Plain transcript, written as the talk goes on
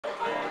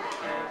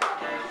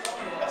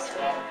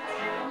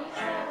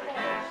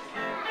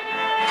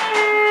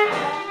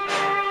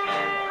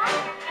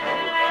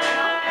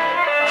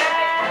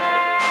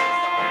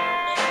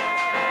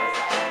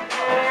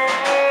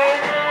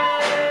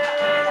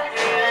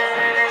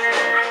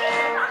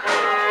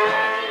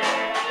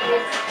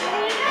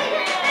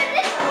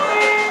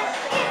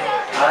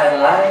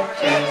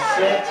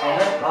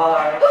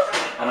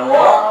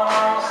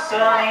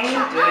sunny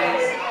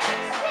day,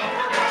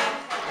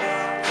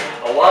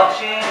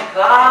 watching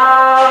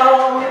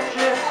clouds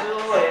drift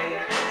away.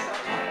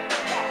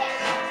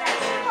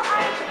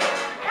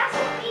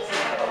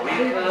 We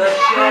could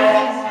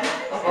share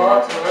a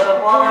bottle of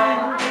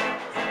wine.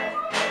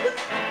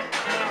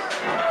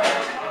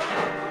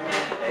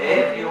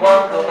 If you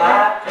want, go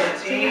back for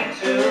tea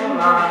to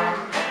mine.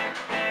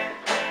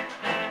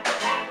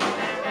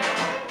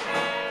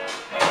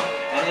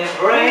 And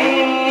if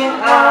rain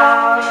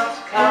clouds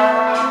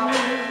come,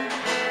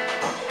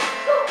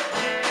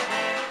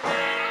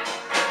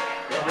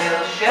 then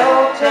we'll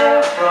shelter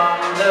from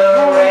the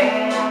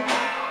rain.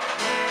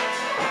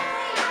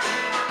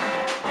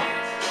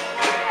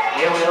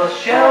 Yeah, we'll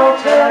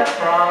shelter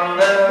from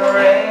the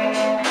rain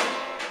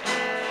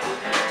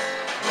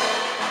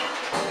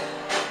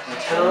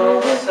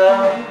until the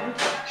sun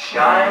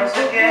shines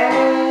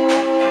again.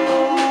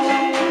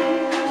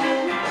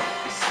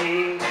 You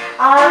see,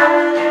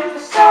 I'm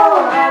so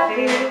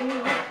happy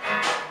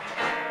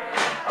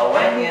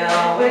when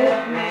you're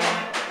with me,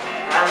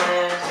 and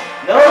there's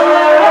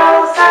nowhere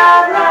else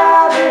I'd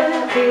rather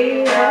be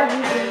than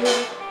here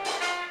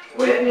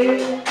with you.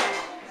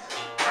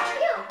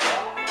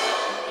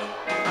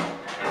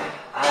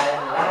 I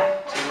like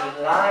to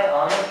lie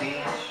on a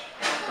beach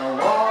and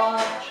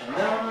watch a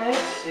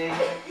moonlit sea.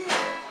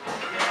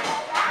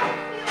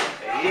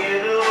 Hear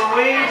the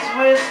waves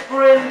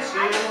whispering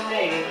to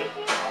me.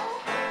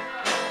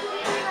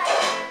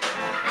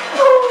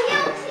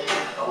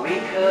 We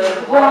could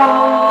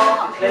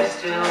walk the cliffs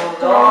till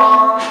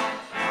dawn,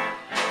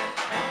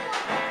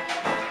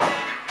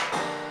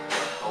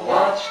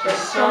 watch the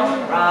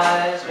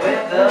sunrise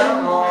with the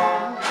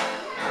morn.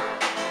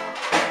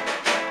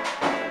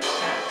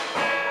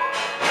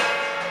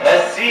 A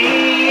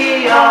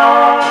sea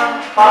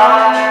on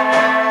fire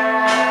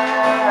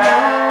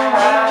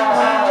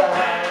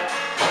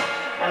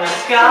and a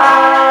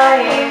sky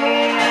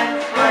in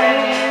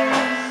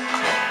flames,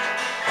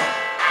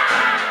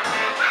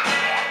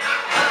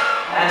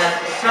 and as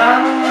the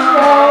sun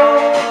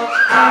goes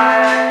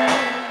high,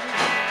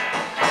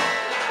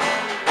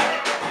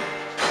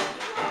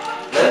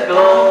 the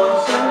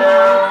ghosts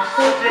announce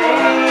the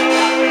day.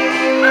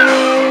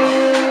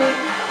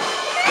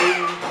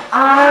 See,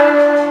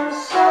 I'm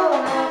so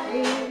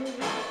happy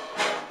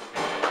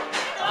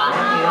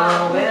when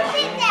you're with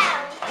me,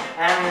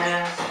 and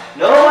there's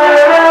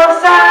nowhere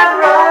else I'd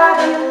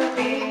rather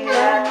be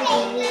than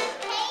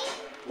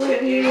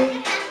with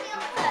you.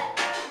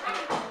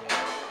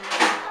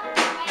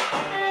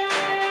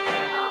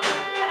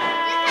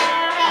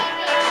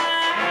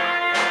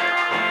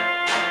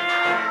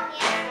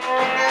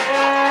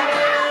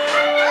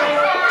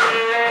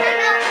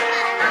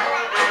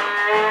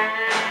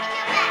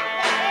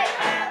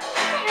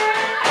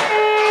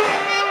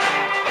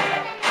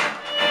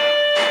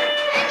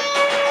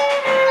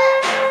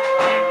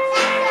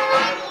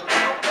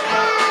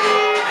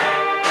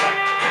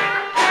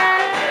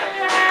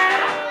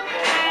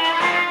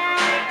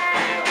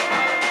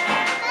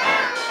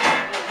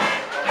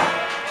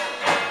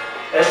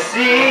 A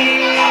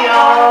sea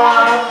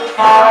on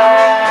fire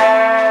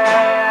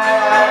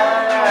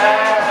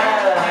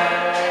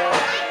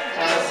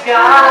and a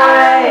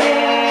sky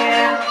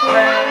in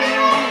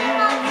flames,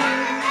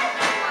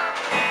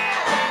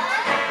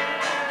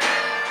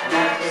 and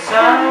as the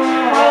sun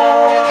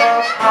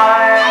rose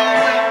higher,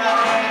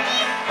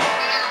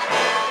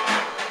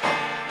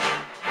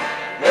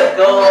 the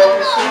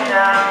ghosts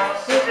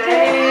announce the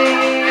day.